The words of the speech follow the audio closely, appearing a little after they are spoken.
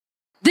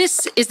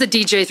This is the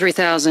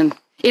DJ3000.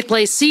 It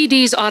plays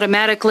CDs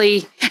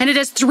automatically, and it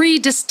has 3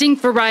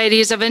 distinct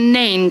varieties of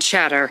inane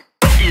chatter.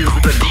 What is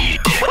the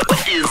DJ?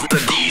 What is the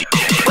DJ?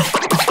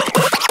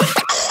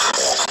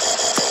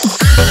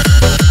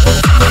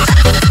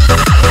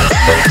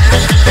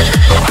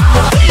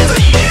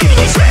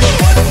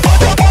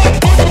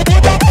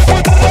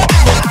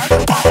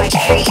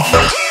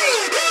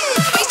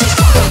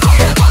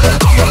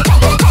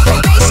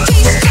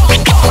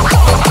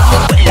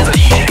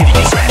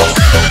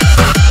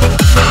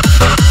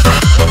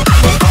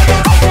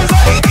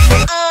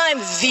 I'm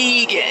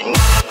vegan.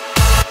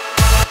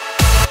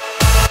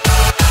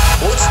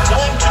 Well, it's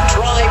time to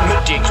try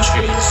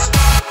Medicchis.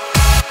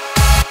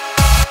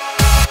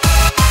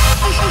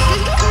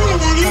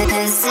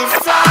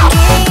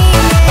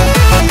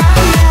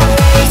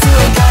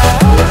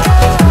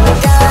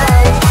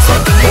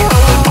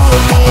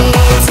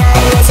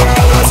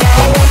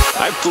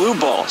 I have blue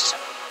balls.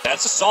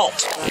 That's assault.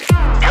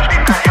 Just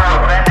because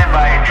you're offended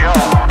by a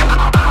joke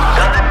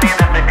doesn't mean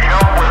that the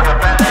joke was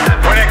offensive.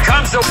 When it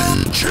comes to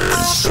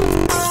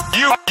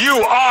you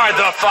are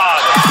the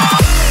father.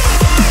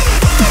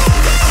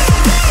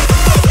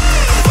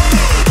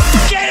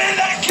 Get in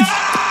the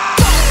car!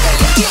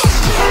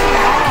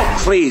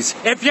 Please,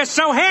 if you're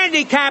so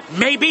handicapped,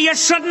 maybe you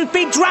shouldn't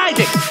be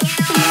driving.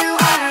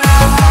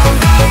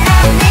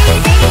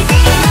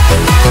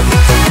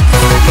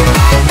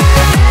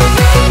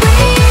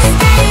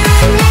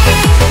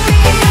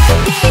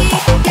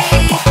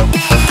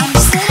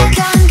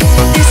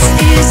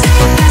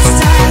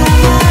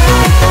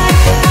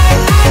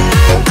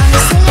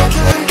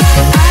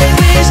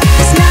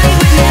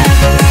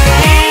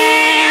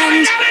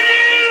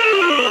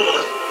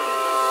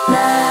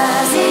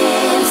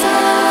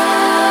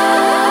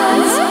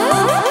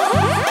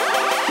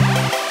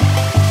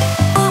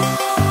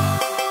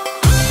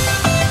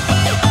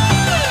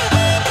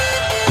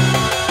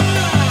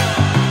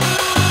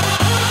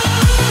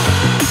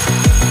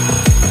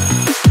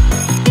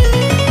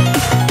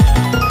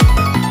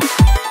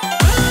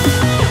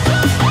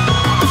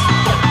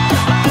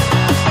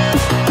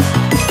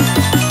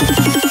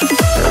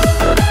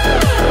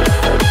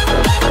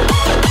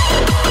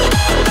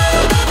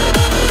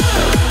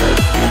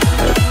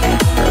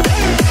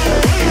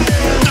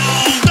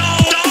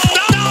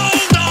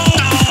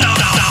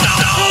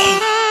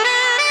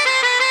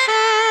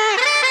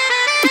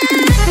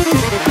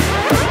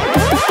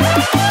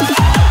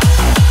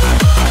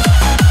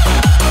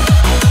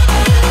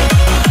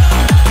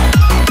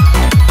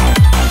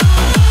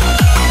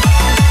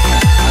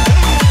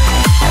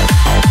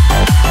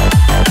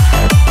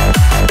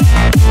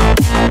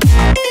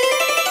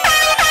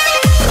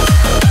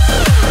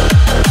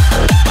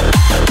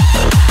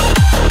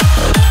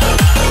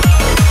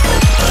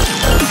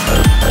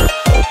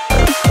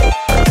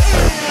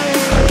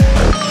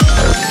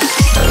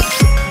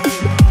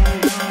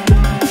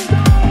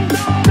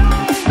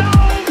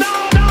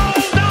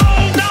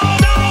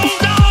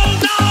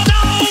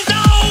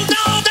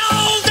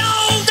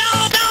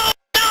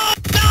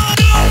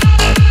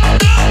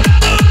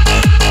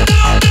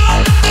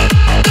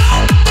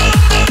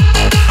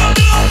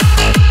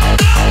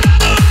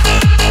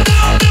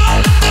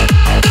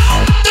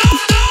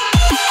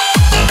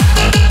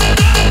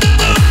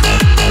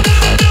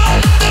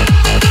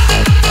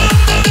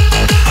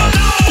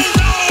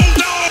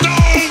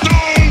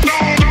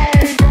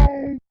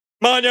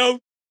 Mono,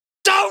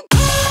 don't!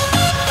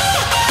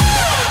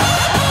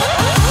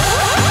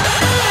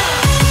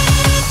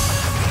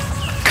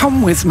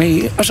 Come with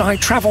me as I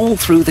travel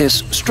through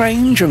this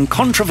strange and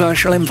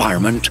controversial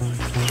environment,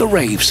 the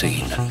rave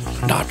scene.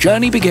 And our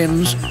journey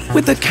begins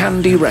with the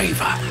Candy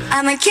Raver.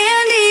 I'm a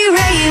candy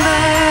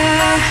raver,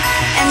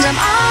 and I'm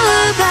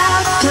all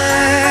about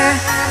blur.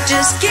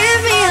 Just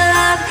give me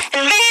love,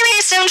 and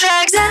maybe some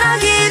drugs, and I'll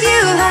give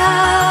you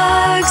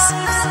hugs.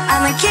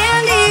 I'm a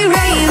candy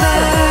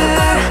raver,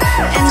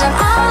 and I'm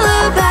all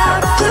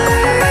about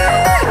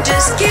blur.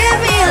 Just give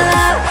me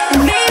love,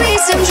 and maybe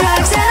some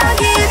drugs, and I'll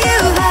give you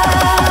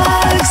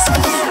hugs.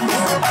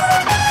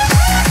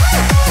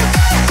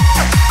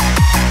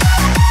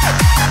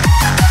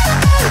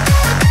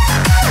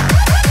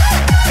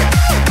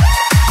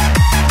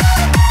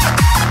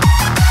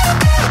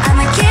 I'm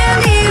a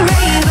candy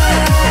raver.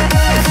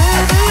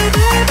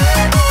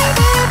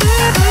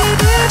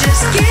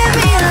 Just give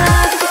me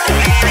love,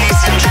 maybe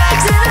some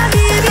drugs, and I'll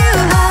give you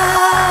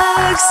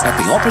hugs. At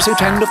the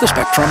opposite end of the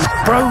spectrum,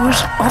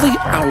 bros are the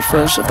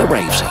alphas of the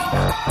rave scene.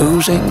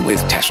 Oozing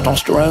with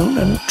testosterone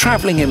and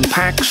travelling in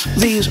packs,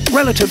 these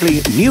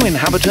relatively new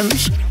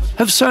inhabitants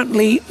have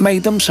certainly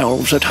made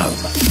themselves at home.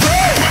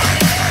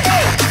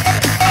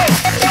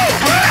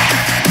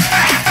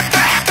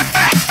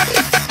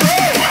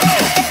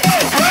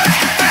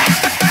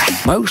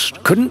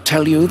 Most couldn't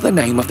tell you the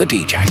name of the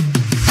DJ.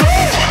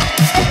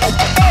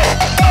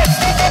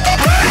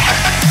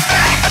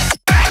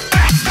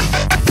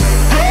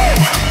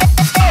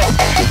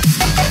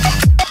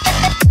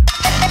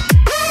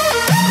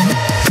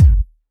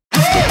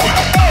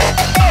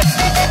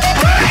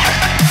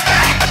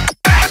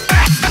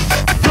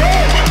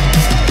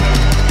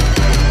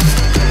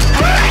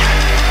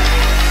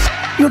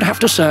 you'd have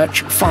to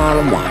search far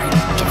and wide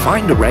to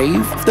find a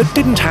rave that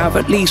didn't have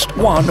at least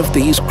one of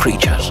these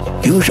creatures,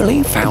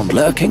 usually found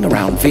lurking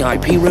around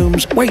VIP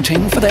rooms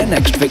waiting for their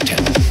next victim.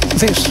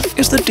 This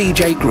is the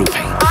DJ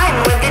groupie. I'm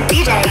with the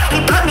DJ, he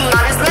put me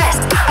on his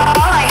list.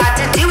 All I had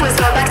to do was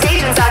go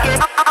backstage and suck his.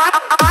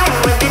 I'm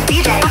with the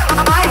DJ,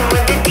 I'm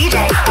with the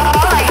DJ.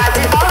 All I had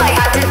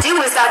to do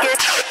was suck his.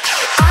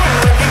 I'm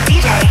with the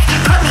DJ, he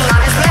put me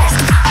on his list.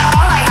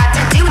 All I had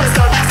to do was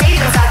go backstage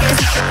and suck his.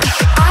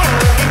 I'm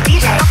with the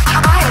DJ,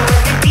 I'm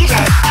with the DJ.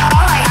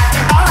 All I had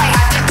to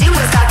do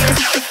was suck his.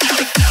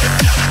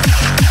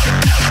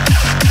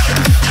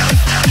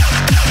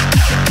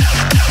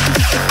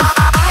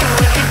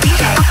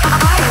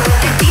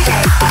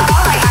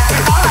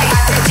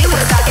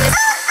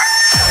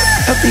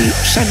 At the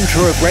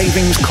centre of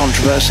raving's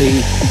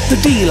controversy, the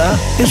dealer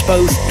is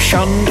both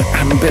shunned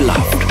and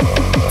beloved.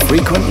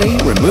 Frequently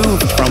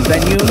removed from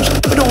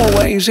venues, but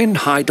always in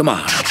high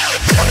demand.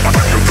 I'm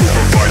your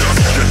provider,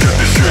 get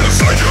this shit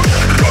inside ya.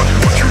 Got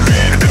what you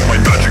need in my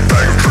magic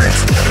bag of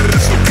treats.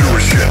 It's the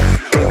purest shit,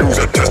 don't use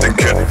that testing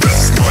kit.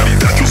 Best money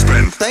that you'll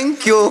spend.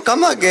 Thank you,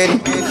 come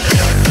again.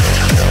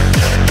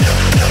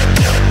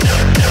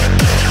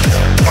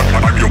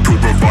 I'm your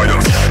provider.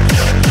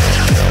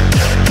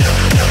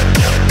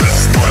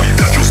 Best money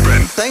that you'll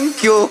spend.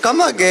 Thank you,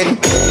 come again.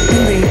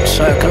 In the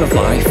circle of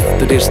life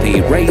that is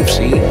the rave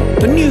scene,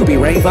 the newbie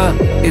raver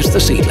is the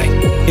seedling.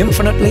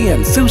 Infinitely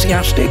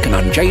enthusiastic and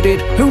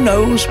unjaded, who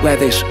knows where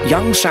this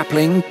young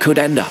sapling could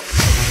end up.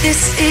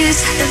 This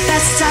is the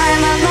best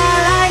time of my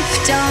life.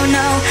 Don't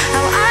know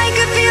how I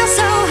could feel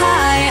so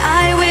high.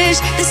 I wish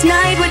this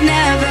night would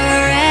never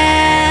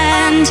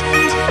end.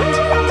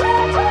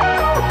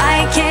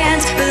 I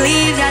can't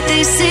believe that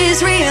this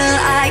is real.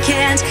 I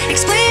can't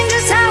explain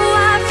just how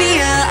I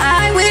feel.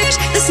 I wish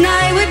this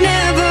night would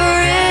never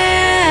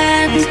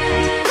end.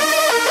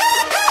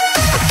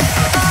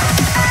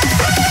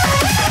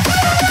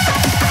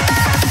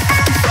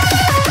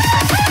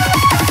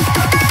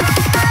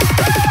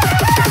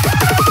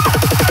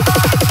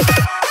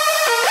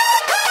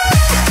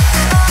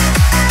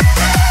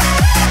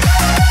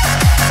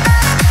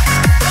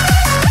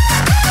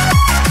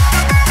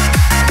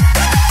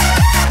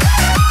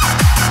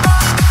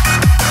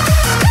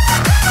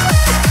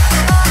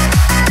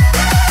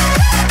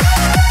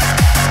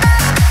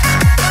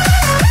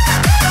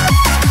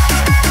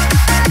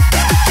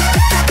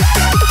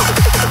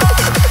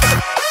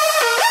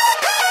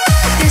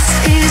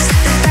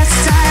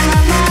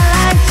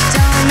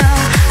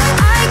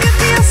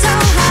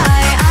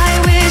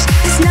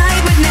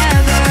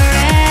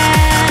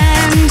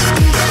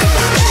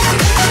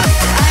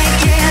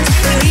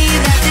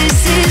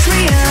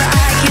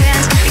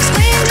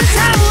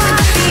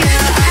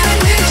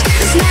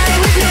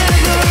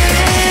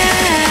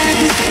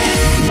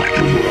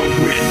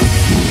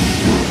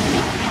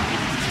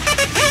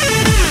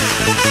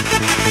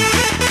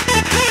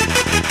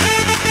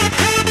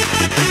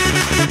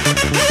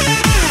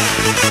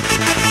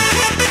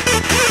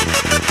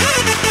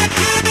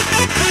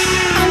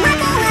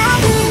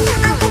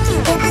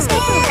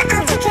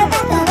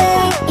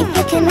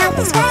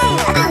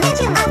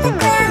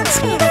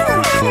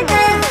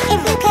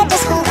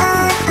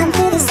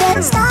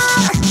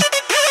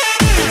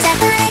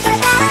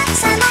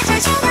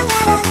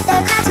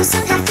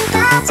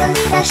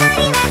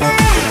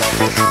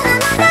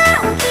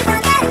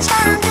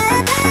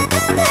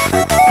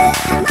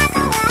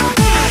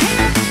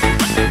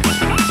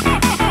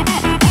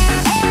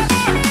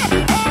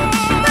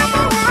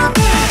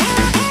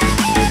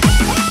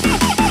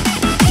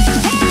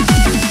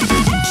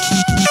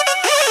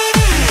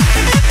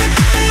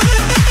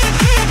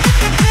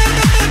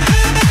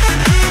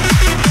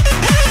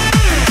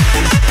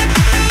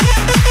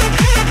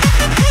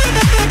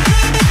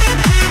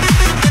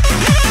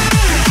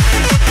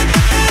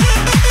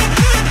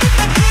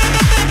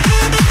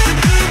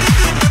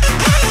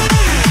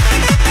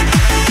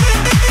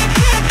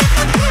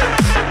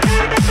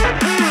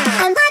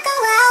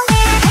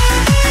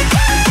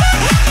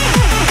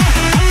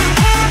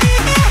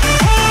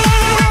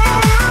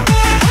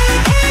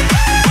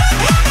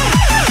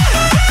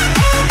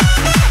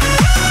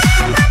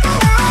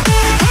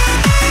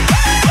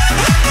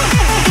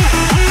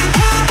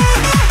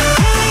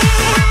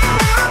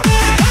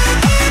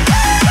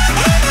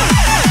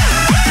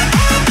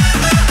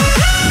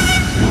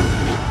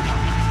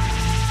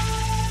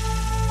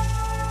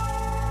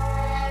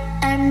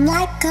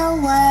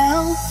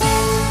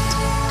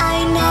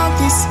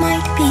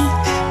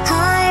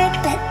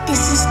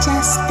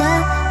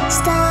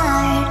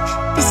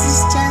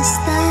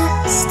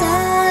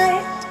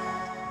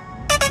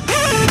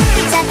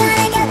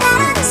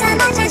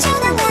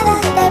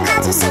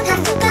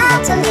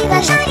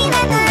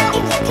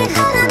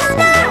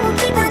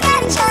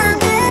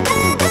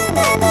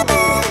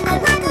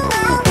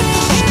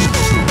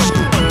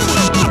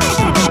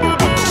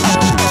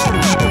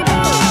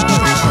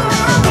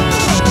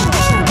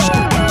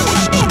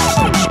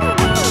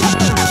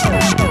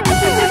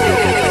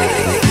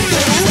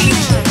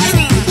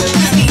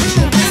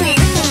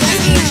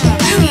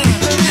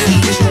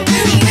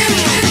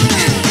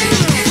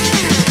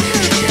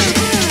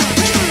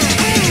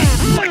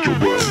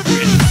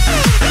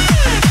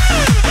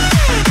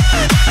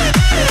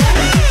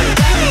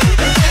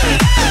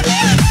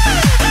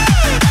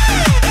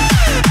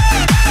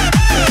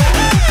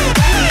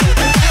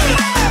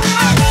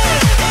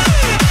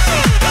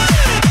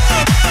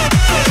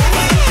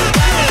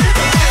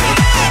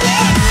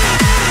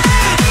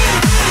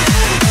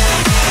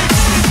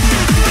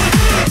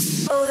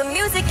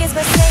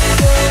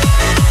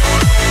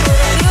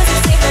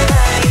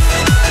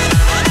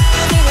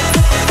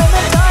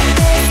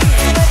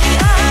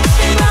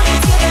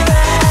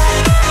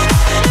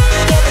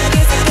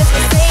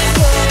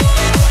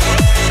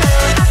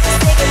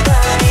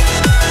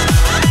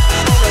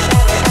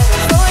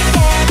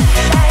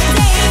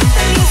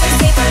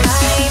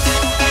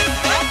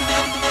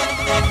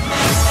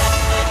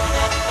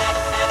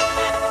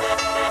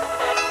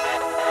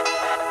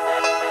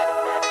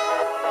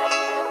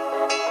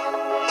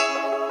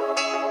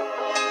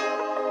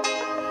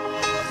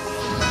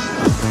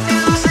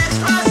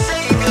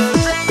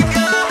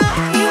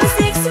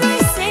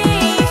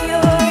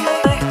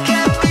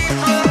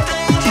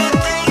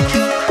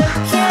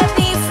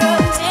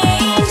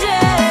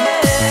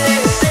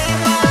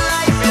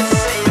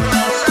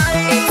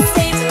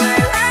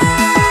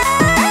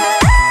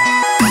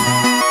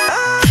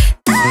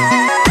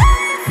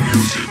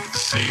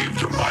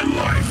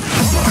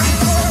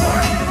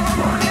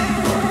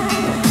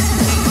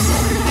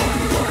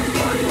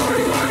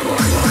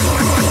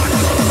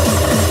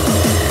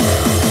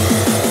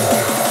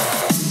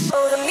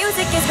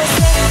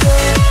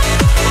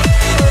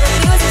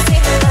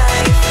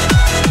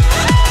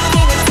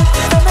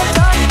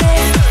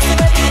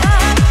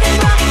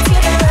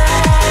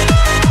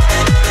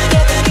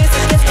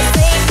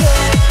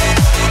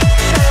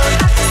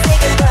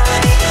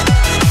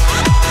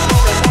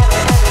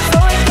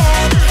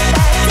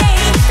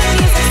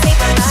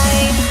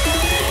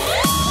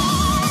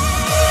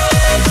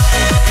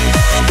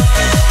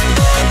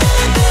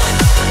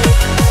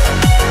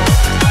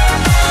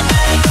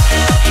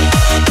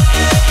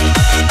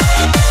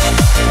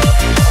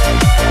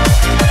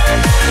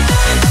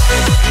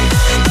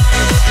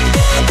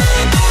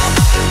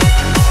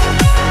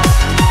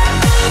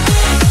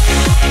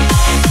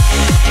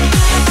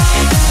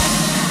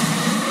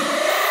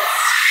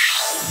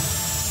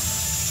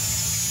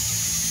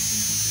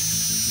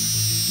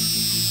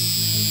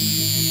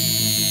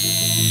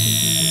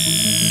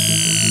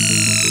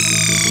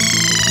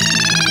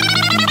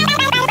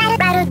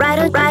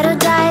 ride or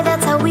die,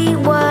 that's how we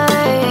were.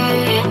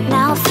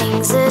 Now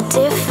things are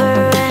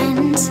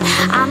different.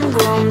 I'm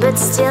grown but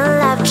still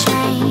I've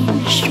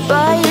changed,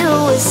 but you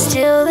were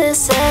still the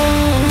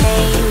same.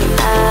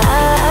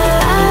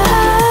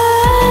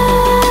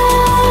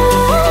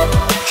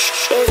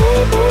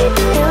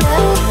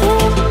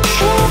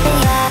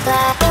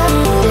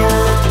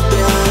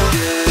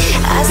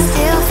 I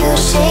still feel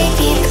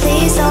shaky,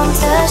 please don't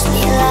touch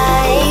me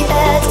like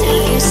that. Do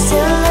you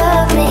still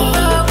love me?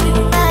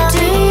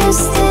 Do you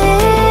still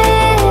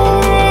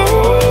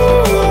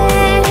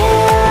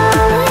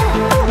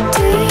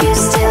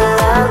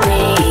love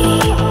me?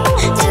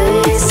 Do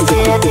you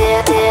still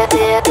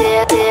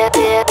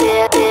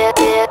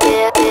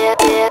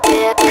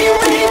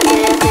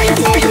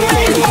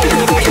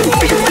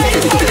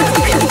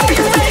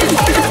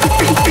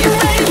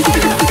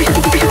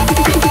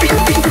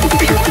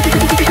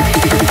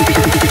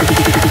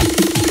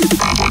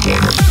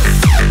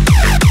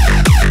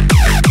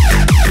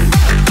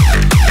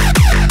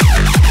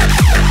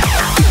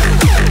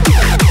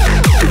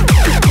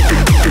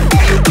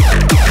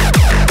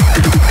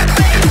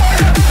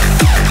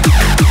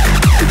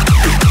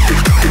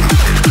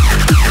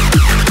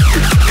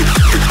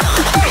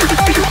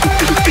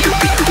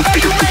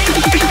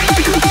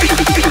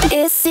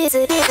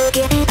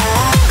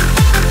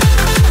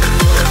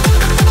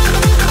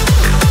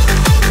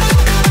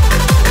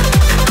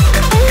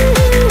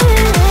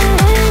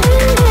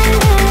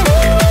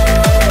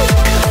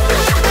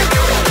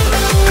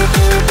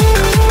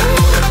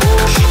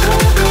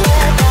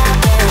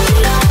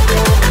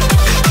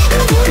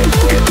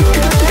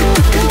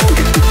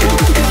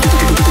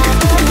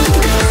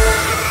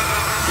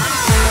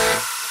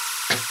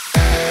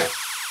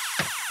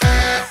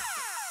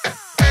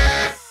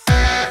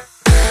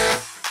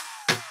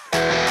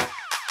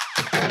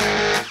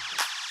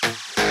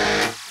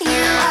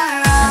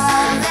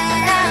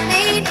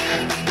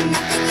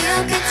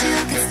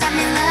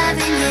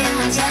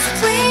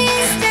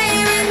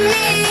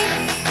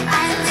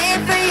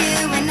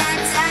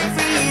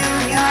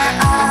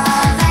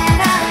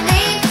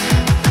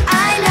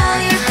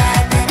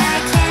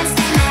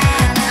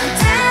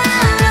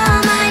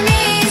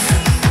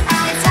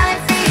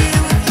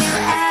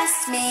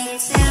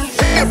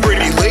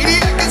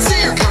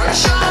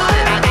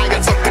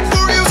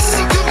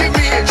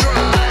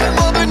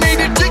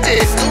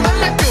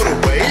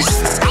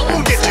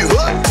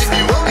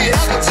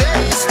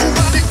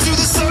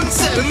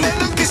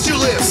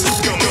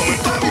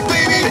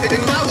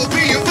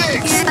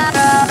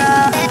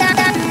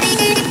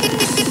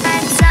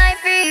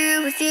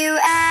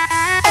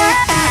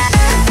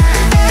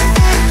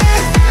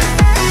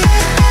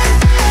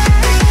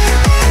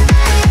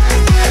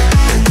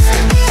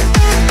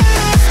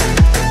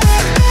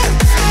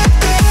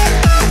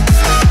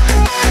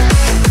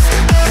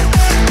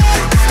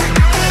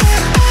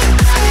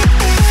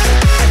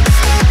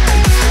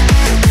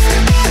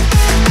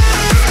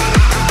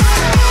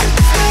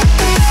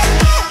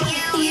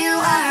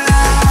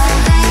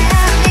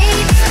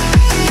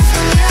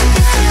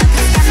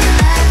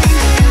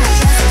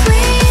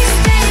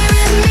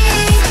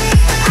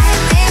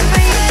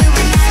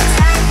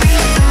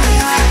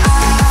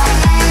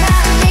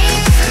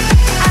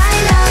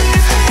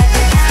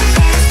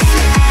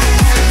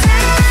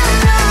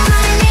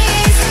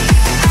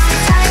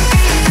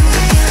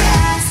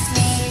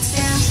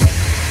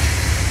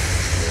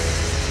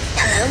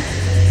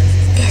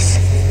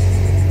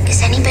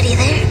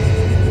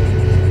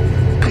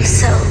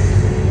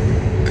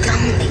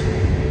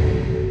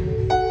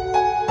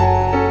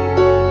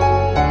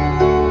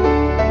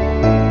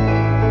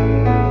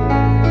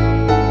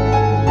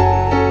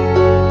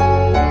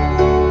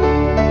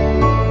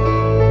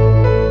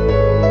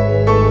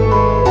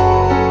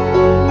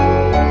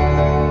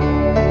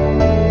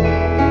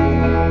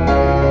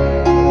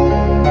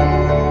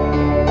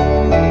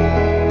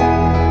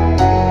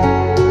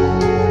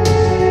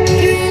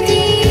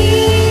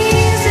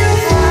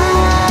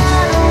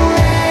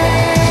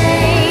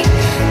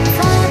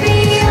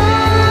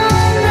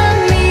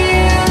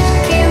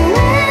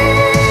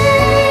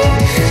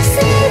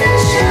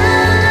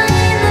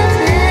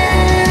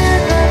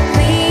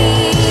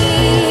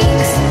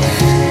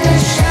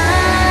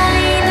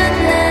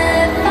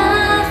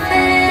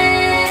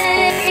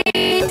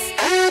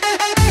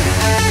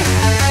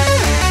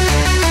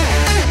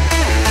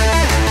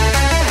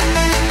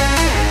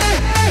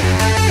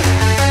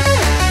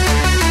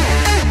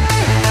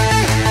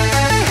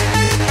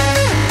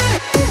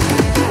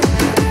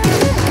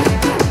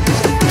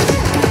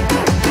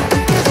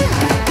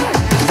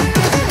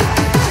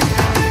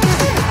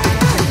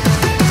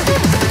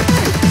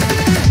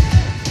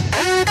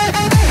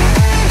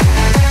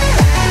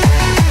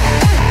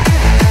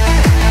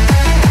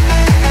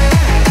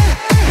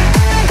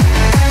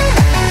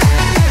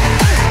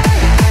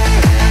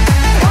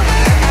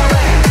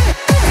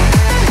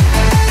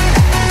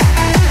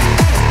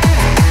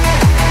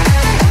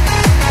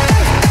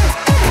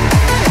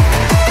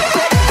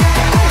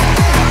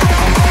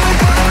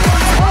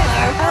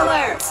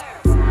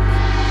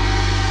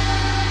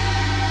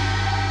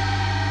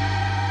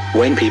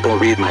When people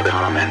read my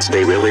comments,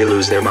 they really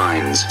lose their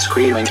minds,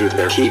 screaming through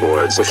their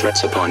keyboards with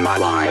threats upon my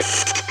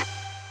life.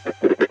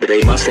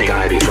 They must think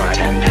I be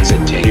frightened and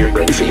sit here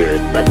in fear,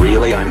 but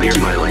really I'm here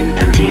smiling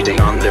and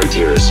feeding on their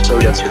tears. So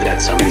just to get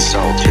some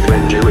insult to their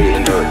injury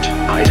and hurt,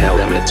 I tell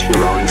them it's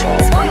your own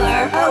fault.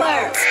 Spoiler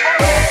alert!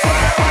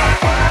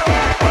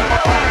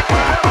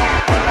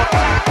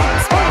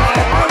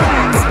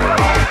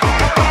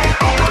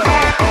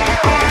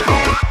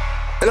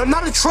 And I'm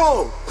not a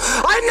troll!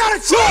 I'm not a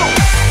troll!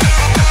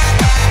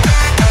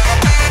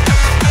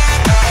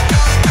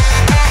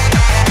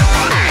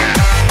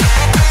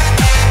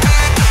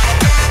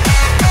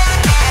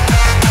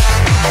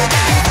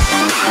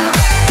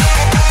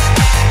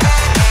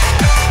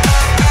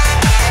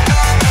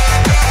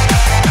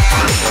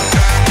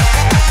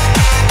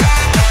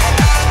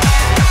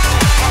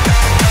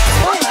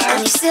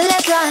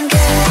 Silicon girl.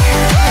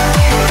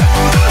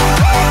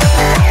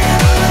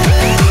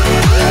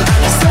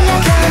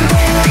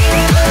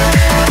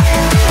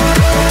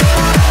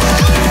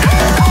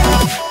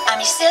 I'm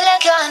your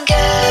silicon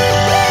girl.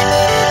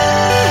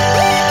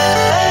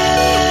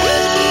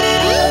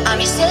 I'm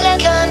your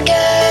silicon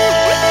girl.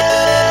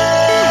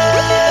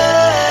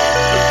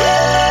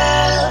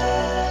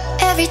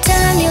 Every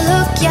time you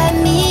look at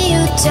me,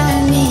 you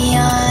turn me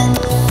on.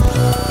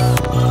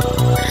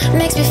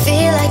 Makes me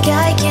feel like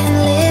I can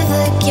live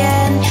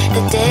again.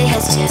 The day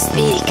has just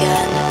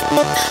begun.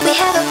 We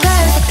have a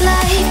perfect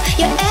life.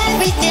 You're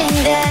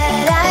everything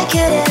that I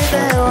could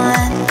ever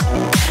want.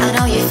 I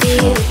know you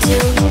feel it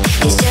too.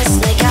 It's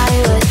just like I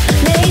was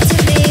made to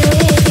be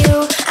with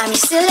you. I'm your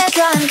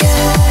silicon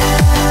girl.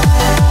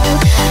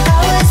 I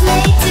was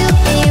made to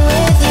be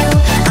with you.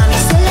 I'm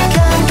your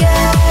silicon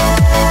girl.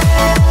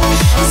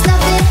 There's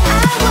nothing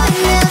I would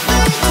never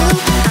do.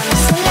 I'm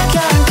your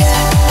silicon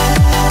girl.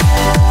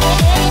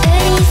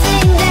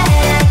 Anything that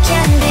I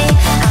can be,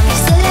 I'm your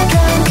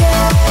silicon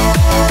girl.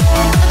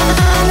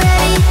 I'm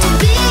ready to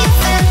be a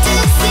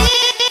fantasy.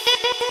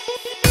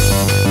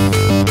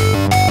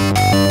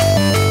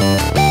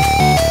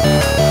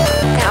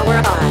 Now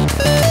we're on.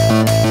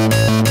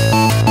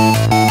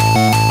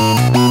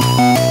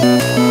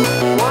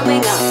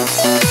 Warming up.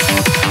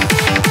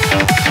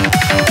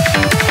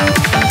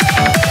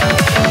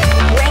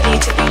 Ready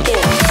to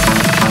begin.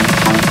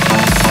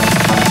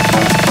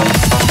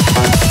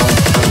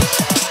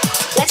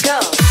 Let's go.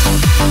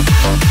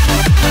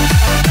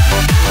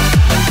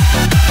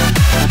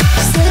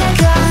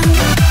 Silicon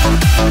girl.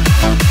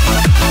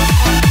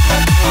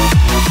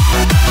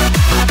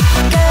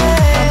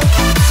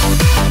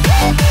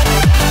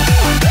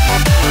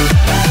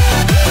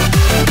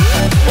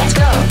 Let's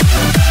go.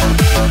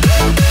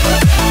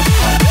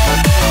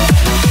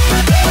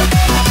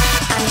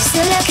 I'm your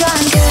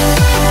silicon girl.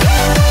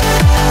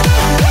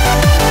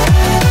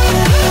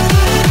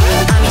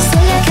 I'm your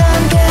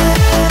silicon girl.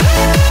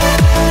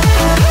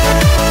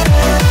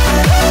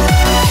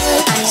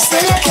 I'm your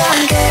silicon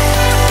girl.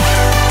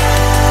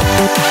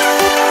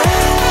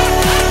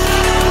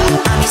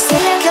 I'm your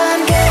silicon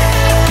girl.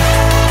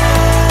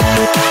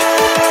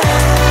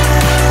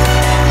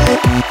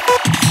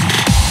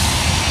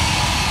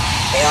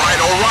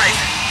 Alright,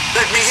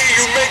 let me hear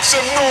you make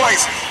some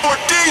noise for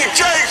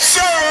DJ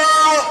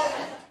Searle!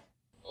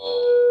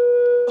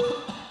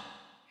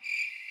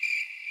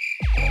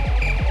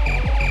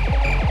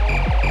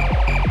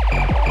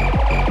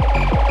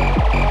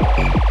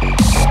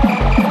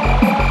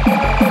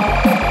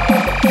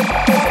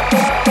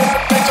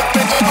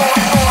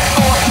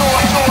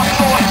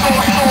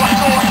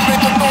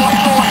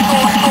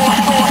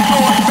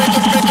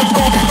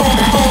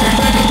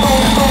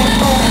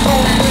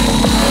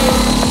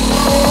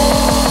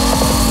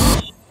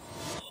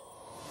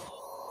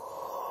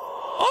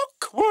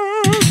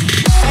 Awkward.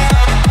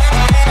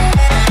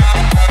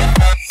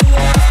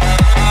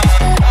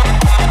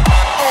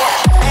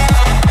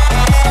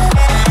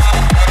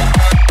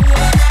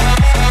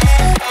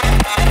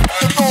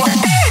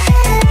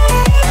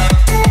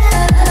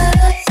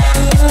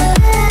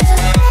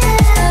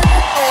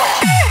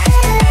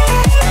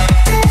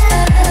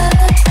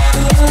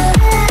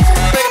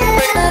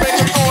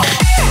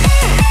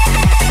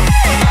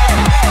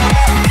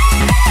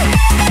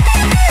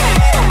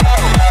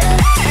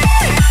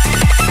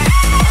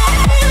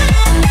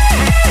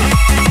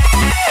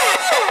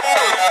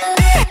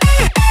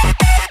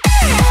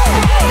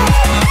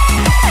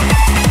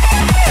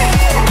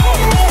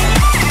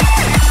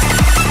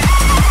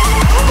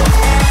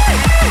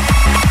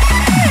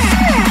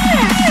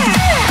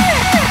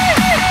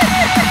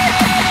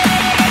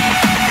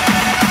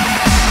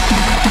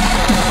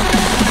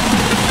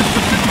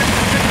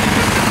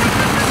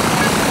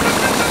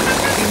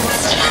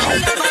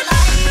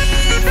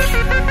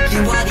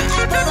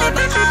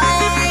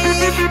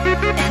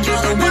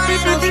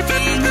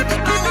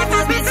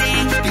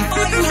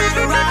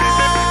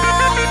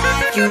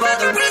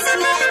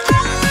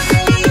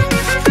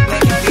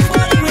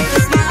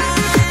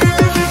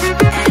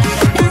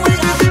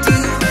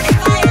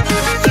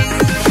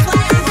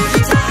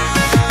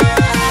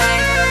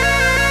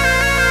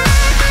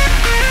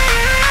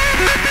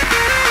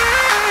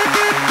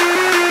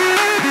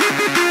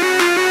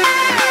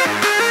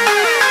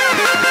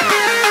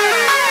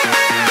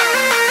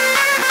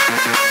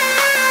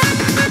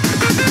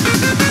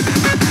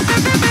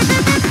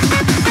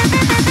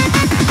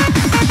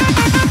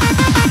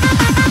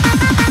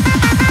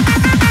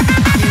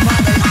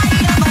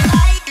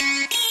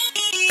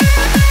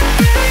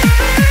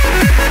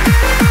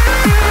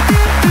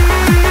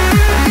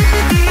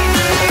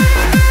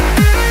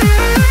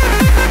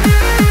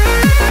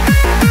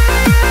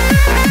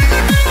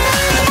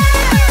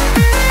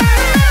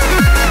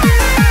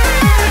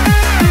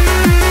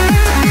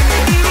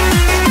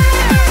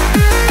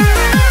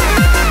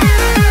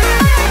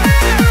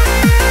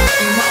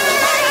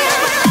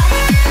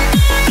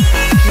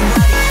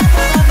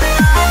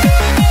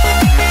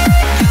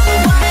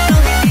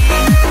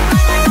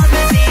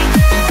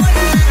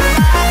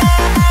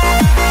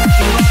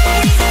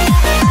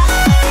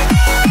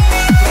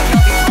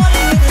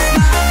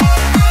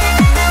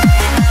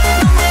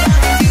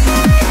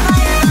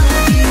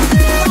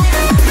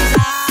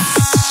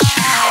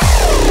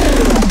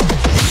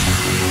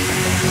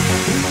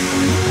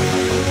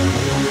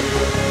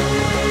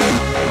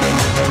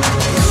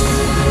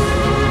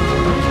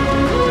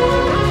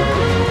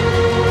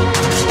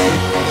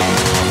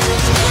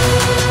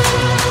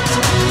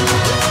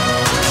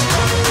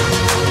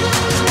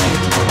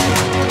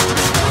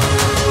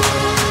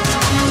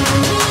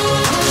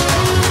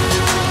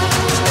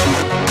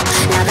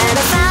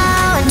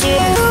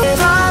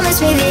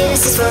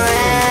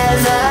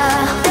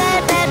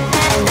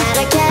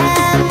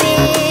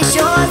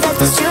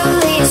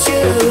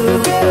 Cause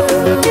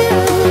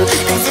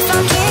if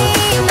I'm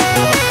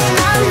gaming,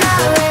 I'm not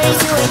ready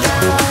to wake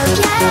up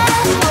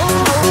yet.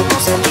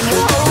 So can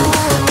you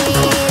hold me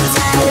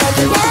tight like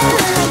you never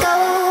let go?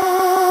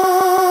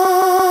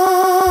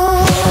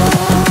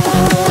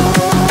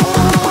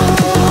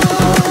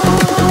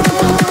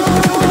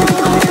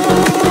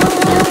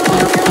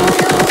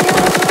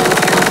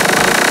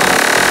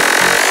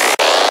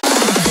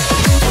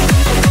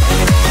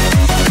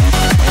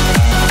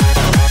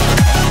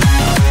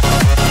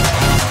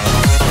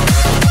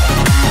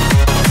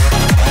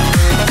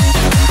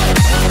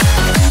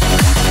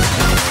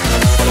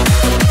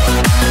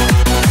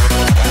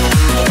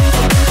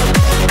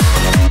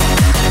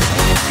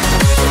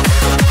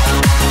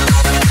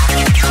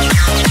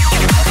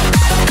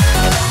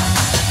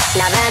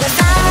 Now that I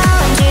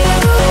found you,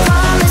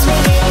 promise me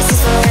this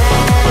is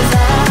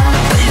forever.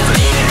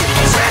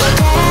 So I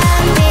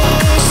can be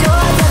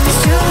sure that this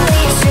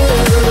truly is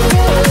true.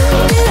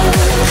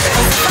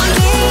 As if I'm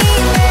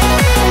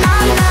gaming,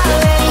 I'm not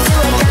ready to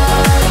wake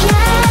up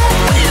yet.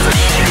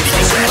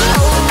 So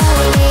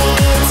hold me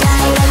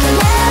tight like you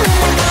never let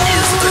go.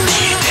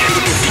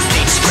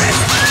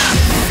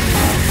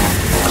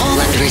 Call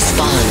and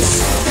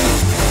response.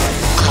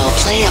 I'll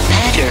play a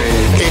pattern,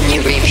 then you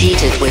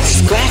repeat it with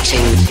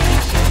scratching.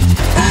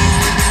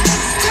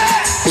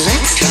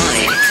 Let's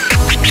try.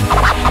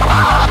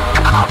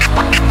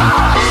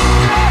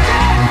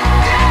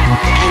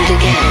 And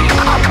again.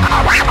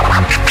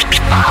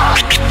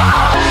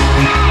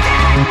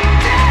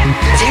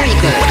 Very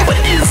good. What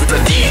is the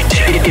DJ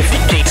if he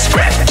can't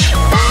scratch?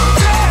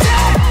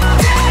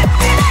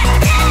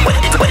 What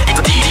is the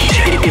DJ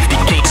if he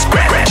can't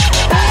scratch?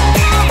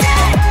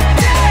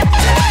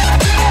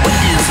 What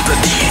is the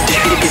DJ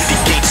if he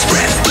can't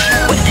scratch?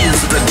 What is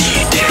the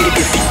DJ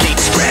if he can't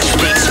scratch?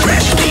 Can't scratch,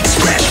 can't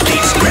scratch, can't scratch,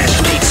 can't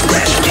scratch, can't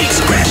scratch, scratch, can't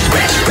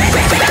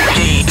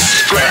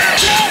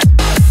scratch.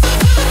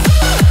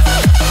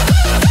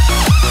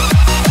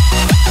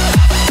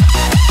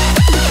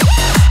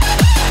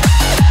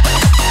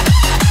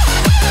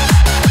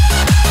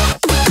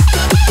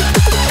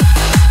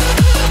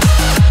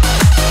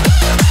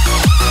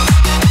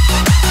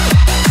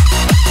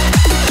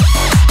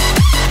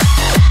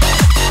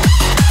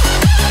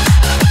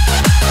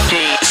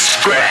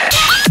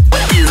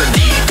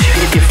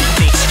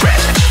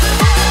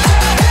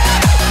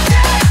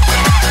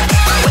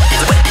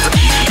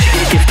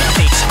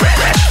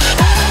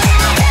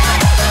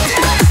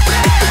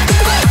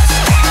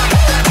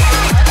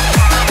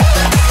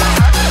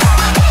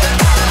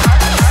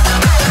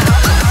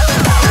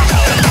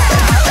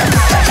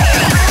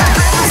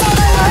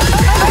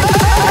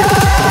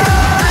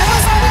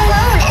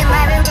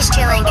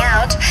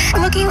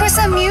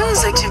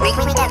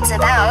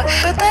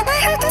 But then I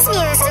heard this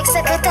music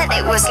so good that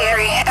it was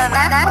scary. And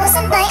that was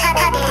a night I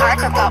had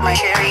hardcore pop my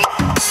cherry.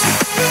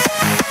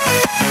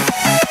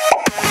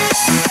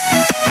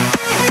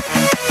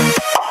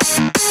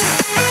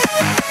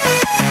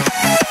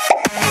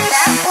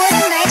 That was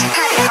a night I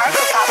had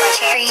hardcore pop my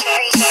cherry.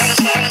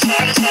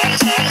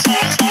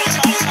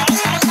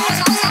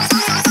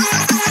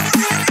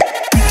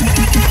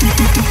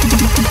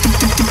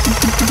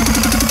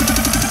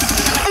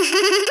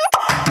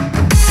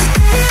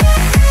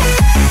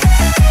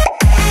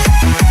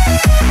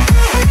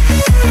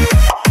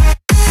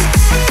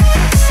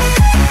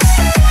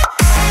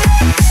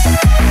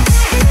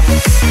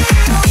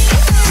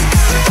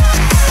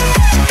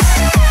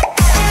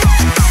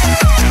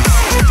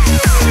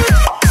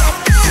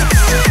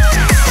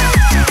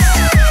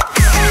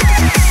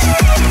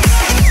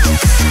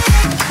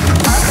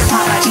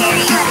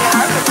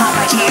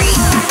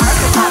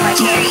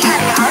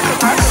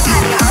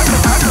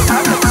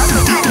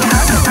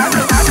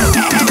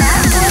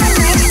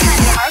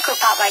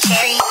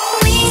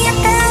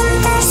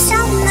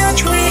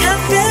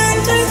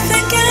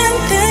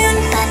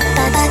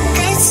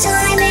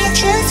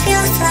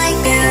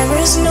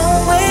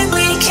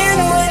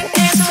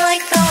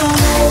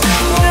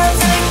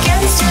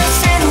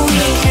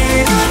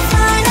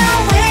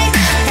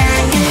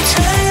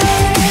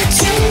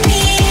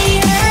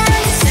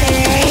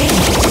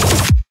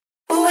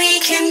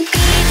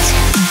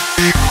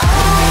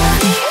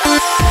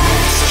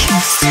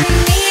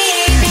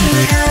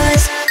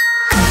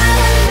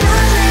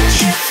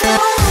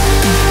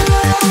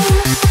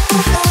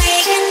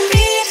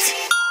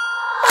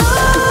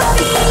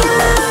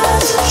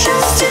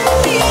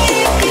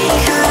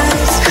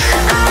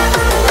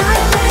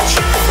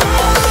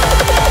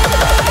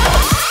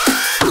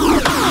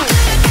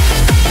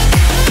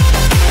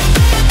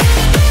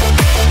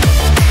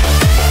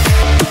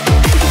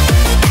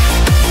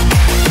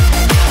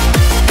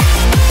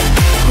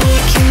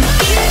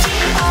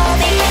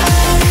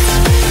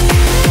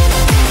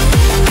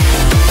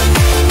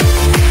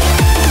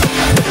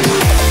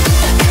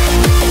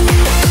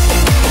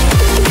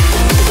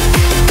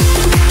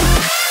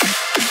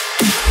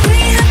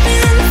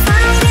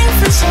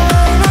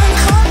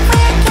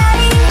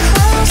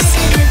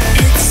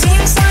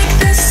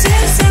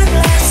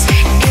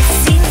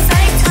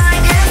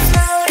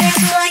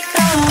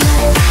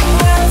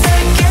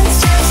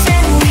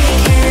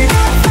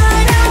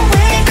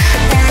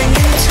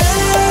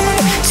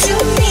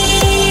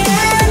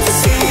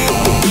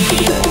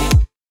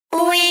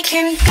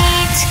 can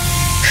beat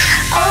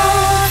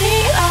all the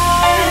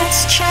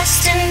odds.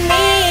 Trust in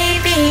me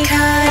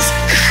because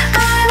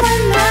I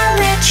will not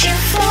let you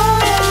fall.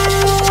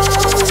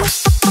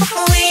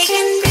 We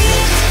can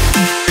beat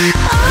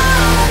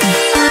all the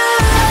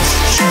odds.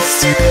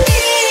 Trust in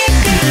me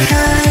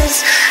because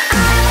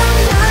I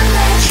will not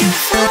let you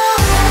fall.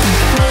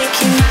 We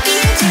can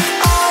beat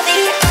all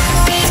the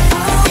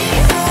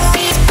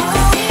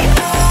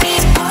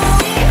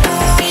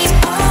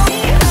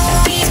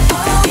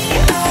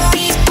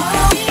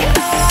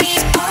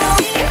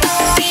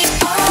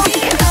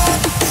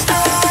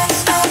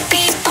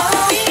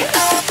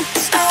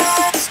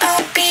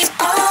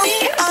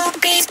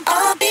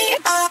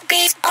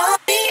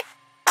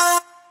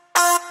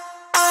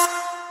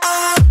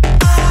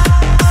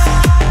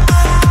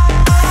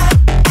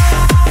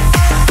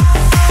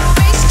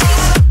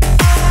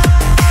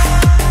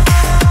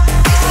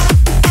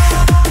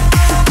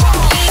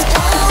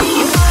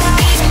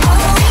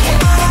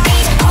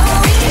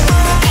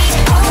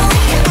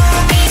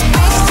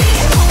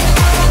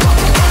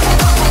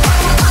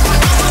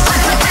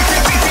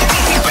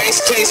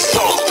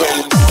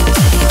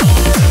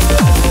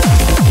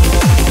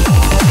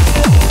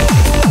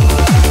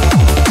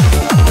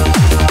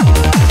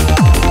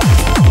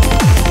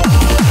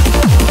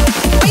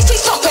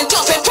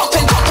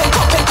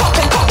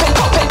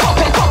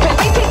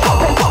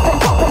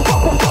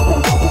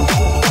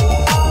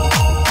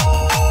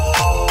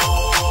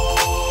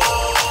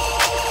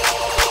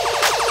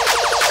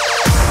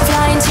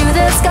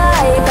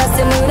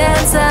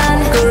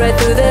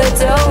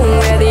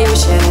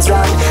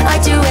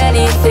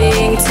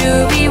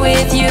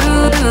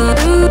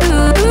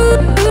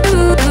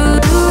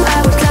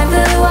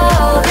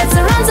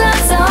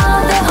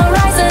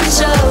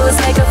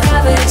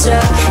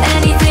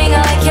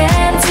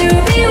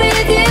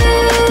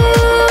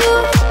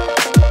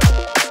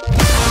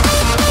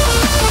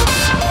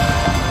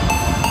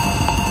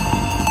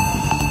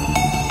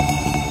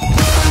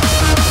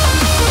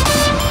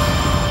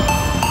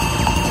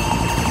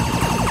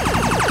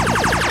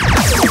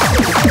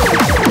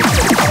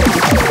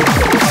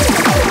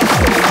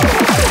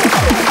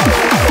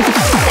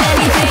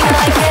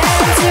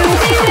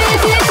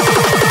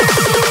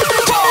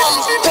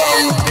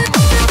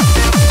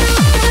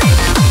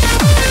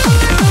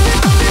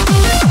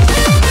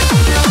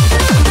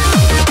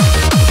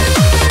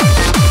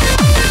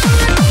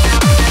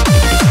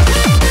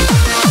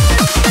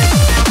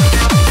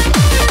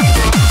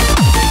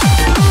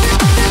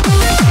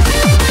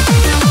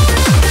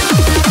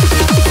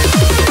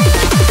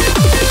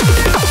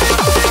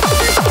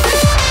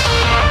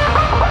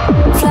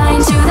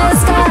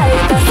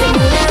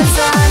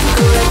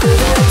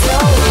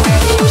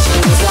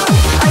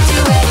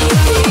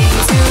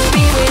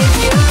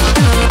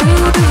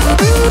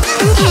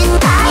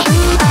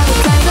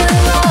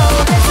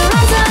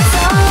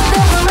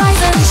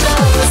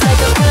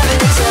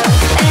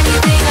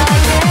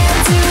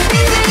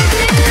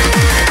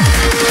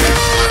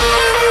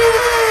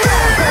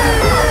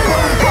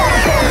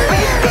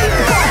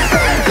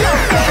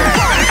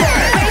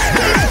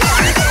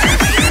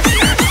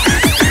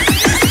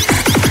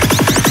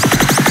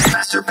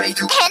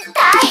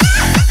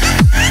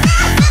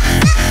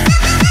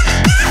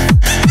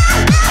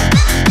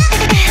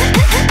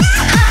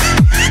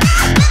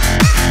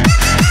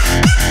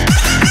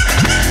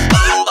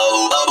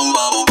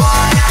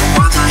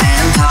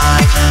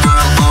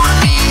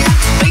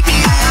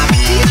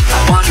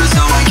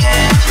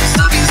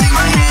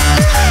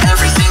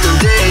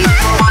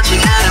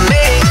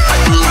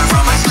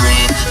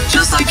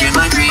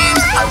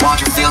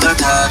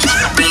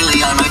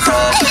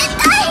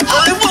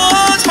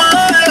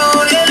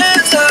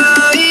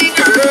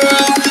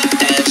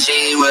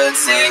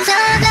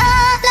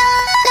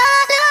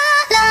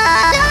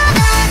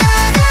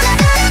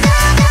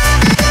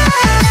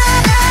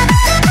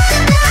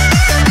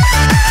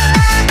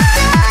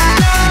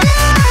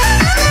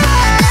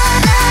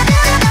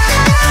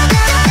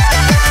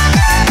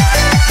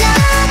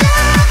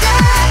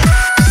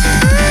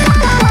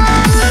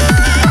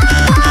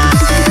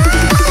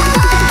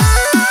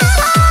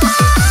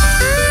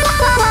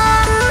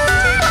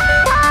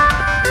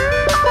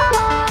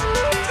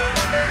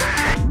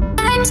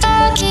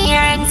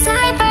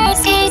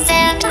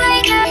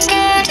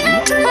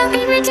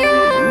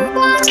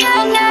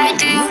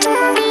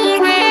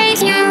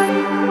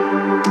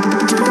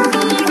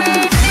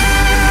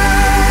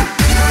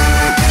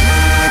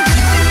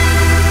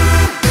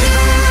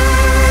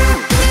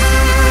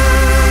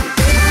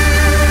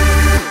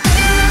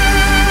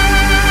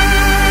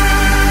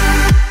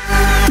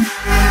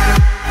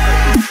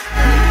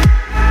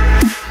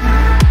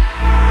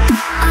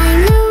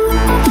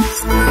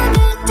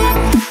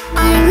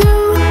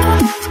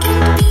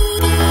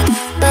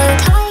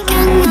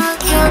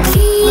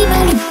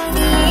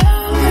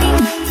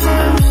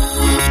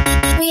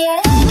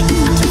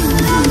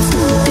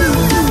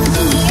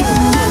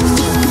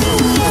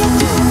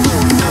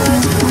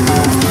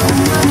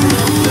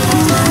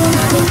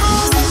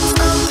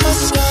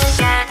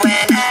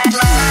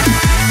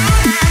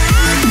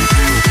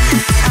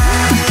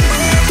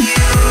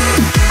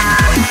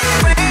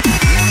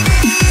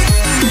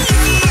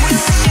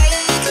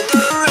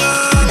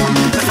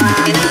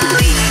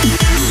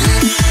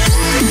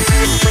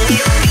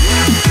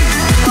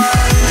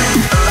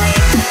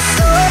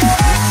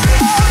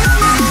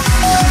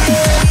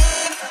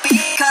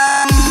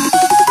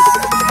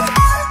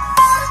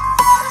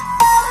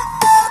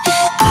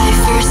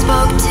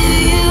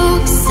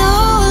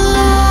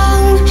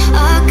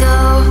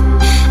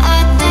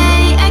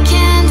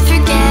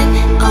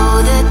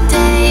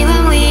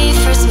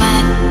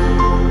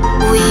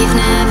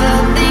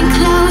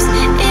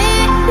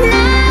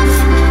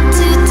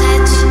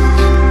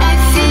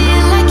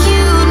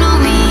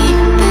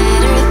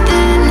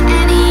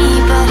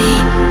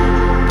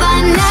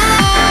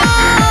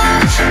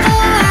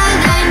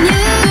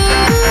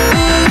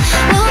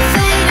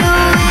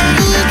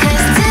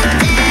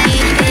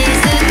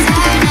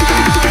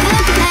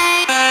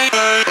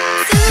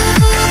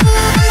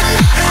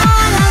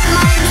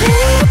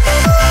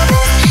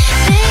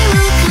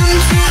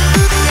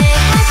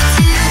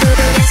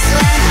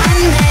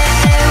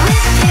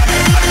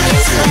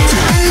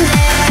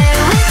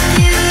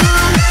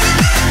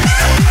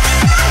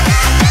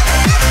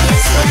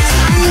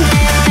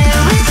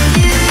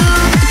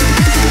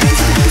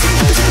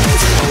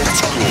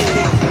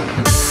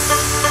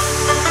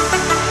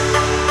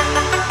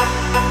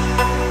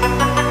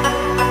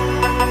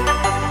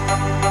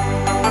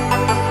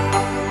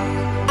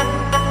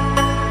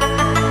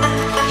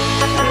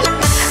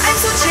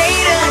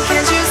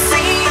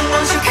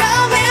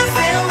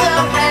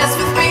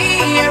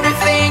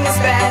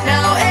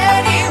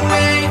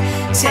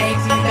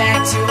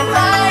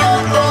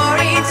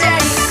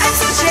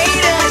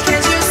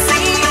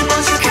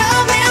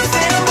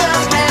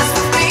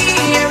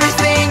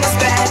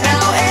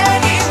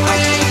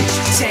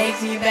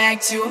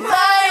back to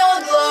my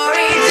old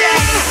glory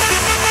days.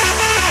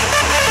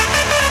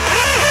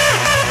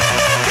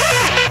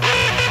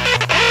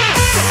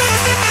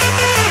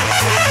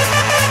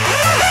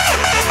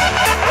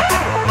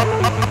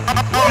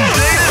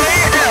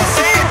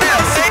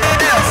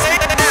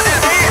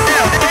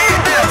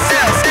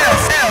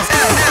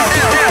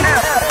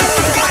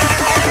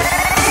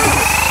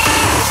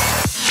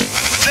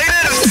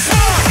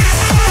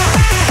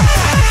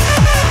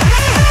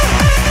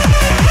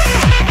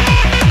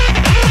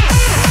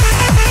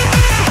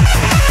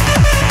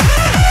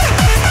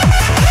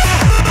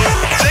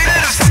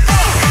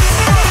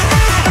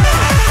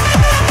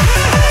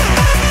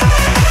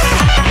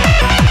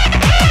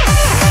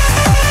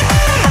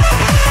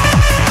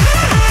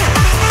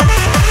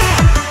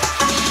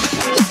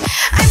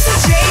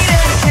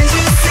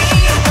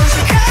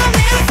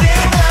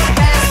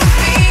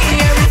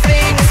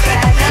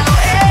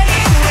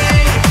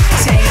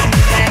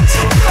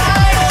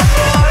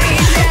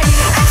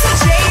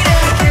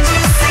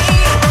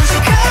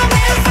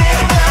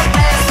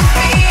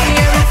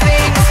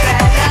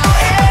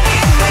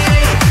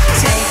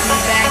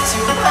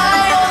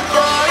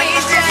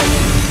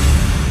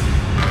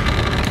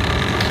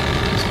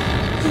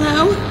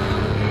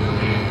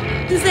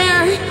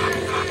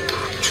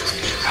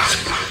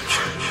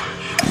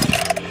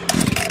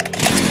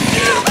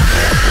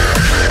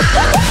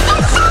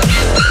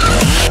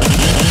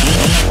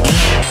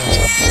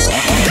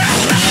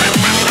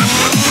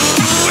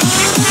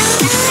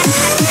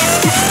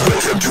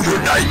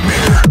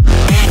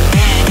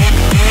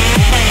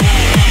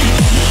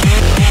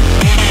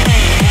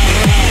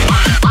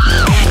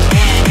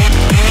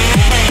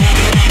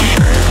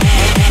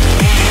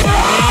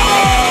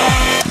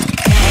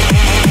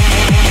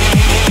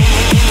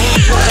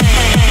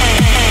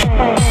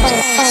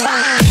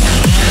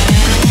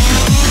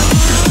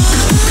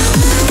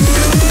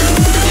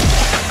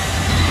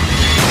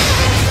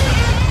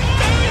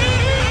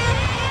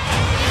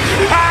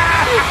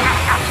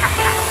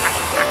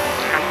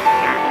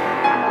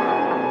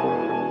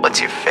 What's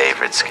your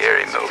favorite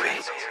scary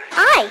movie?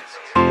 Hi,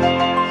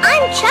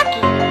 I'm Chucky,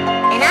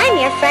 and I'm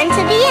your friend to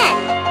the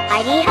end.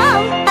 Heidi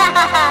ho!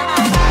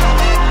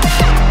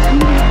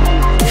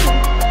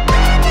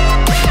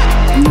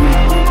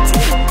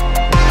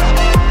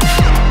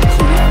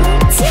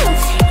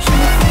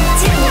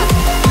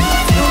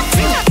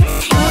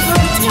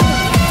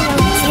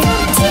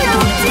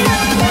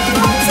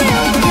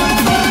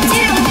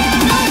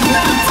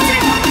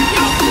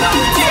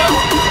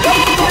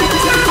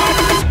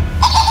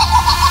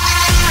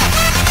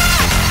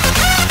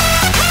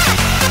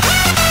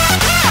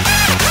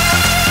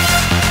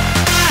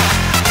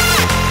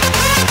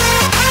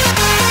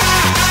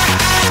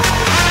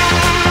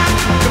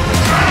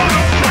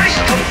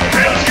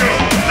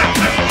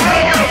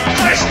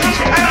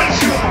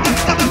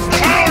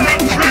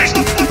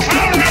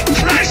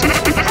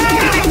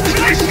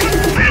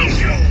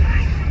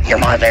 Your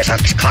mother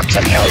sucks cocks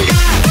and hell.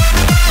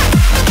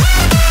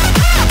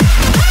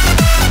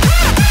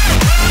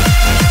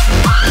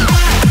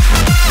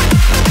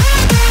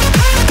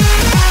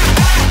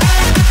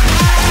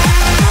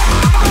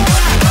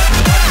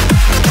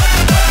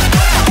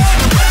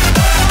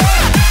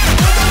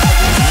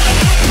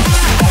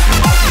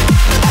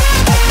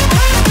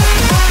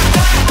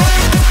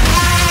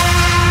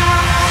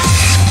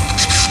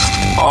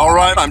 All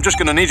right, I'm just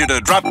gonna need you to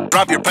drop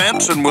your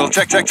pants and we'll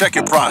check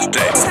your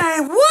prostate.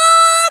 Say what?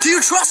 Do you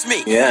trust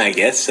me? Yeah, I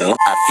guess so.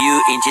 A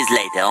few inches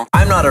later.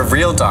 I'm not a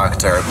real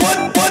doctor. What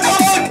the fuck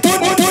was that?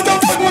 What the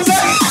fuck was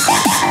that?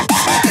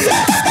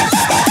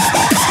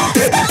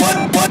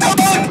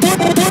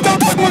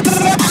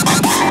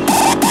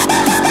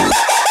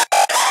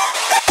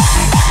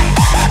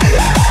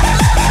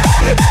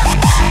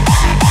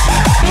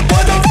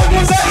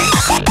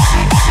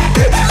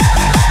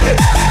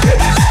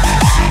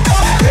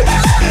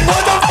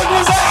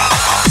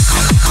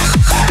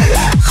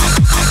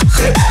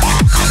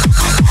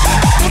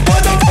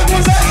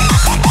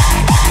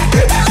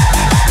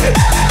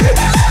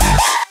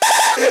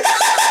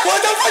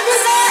 What the fuck?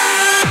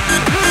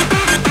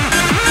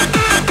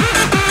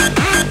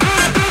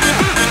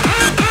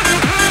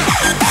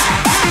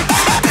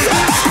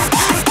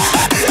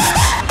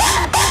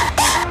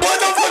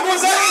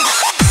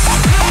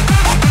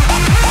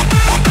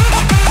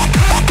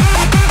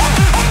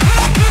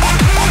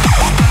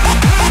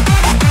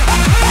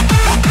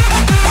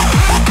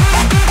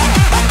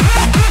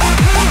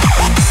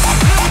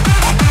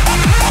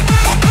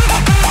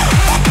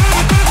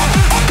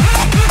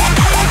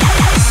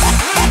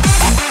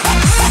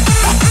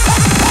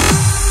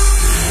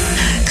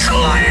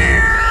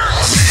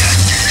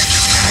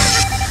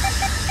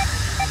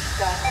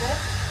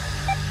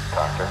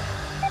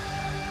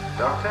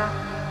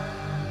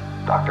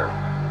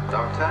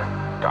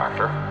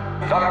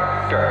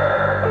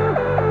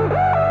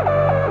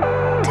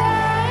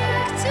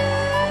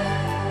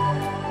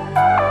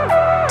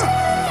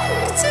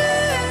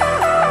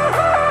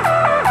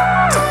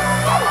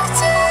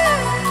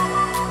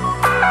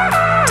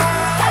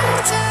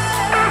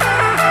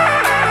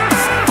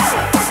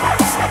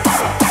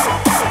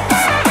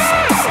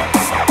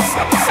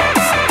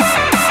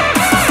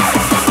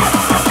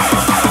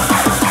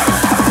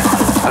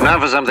 Now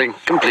for something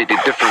completely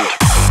different.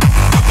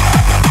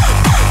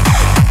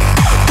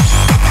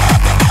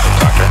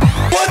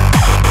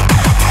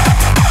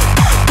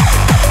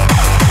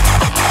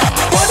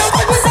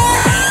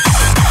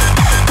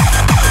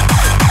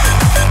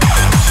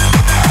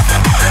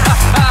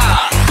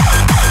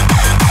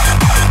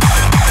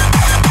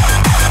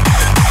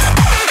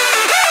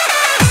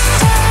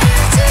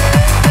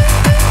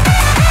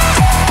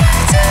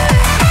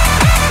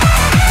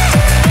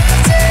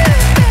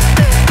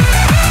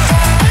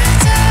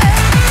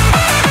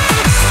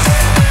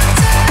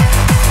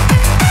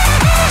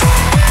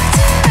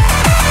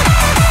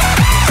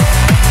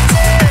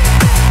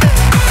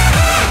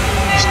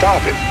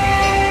 Stop it.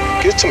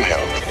 Get some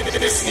help.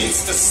 This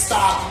needs to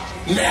stop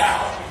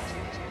now.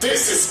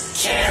 This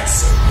is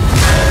cancer.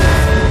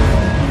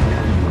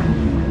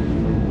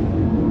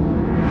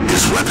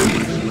 His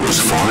weapon was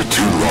far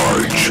too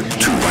large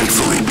to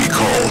rightfully be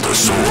called a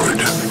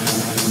sword.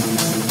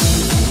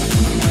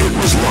 It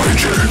was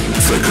larger,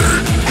 thicker,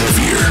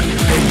 heavier,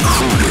 and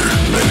cruder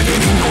than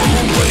any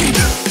normal blade.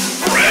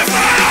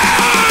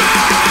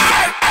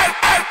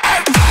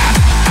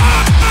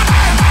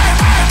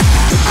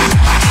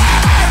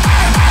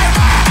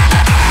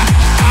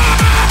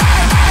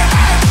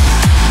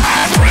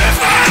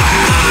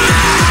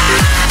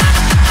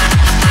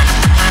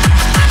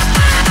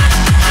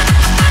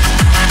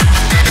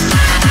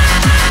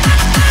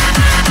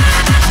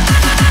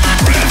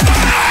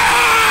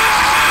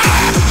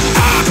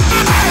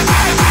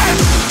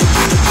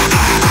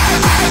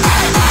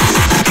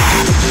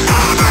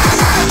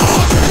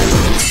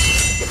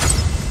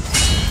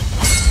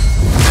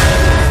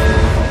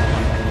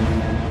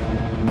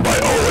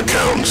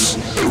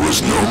 It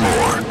was no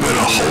more than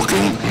a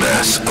hulking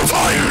mass of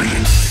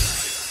iron.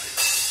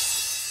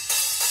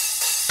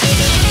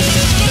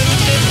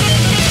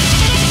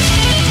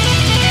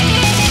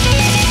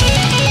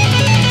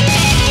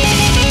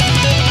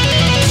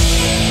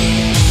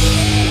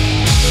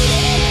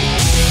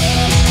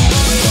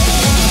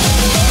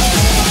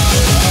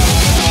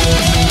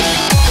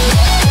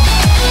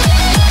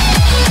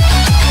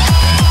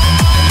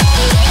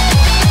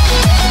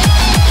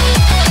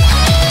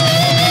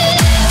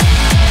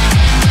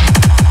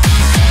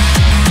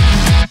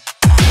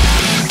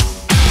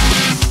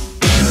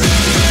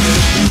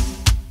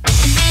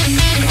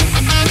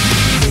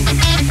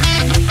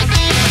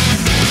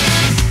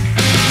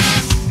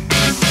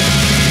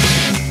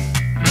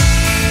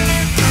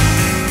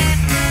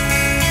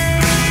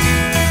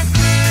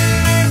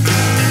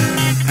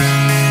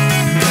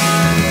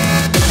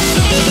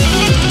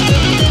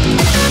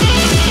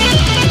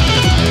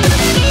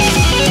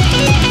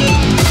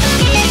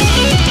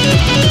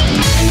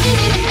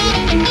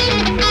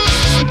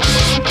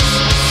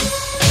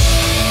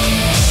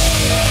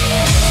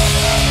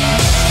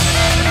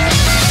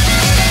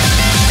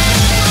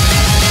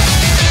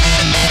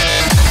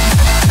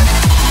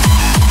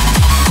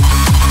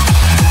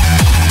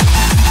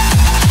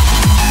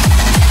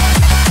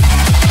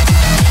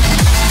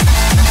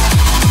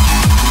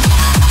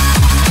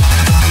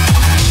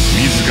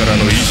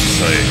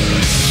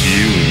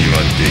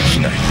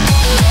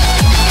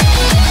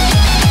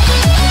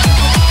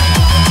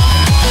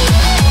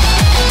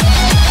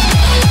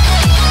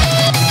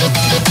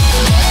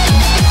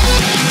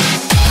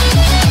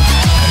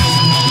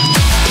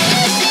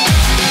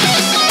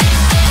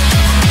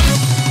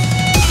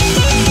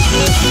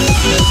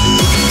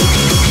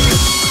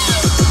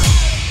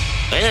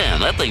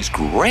 Man, that thing's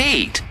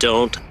great.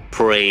 Don't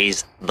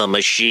praise the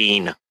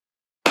machine.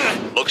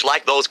 Looks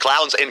like those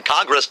clowns in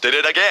Congress did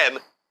it again.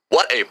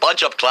 What a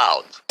bunch of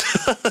clowns.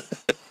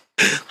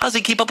 How's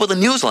he keep up with the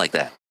news like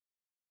that?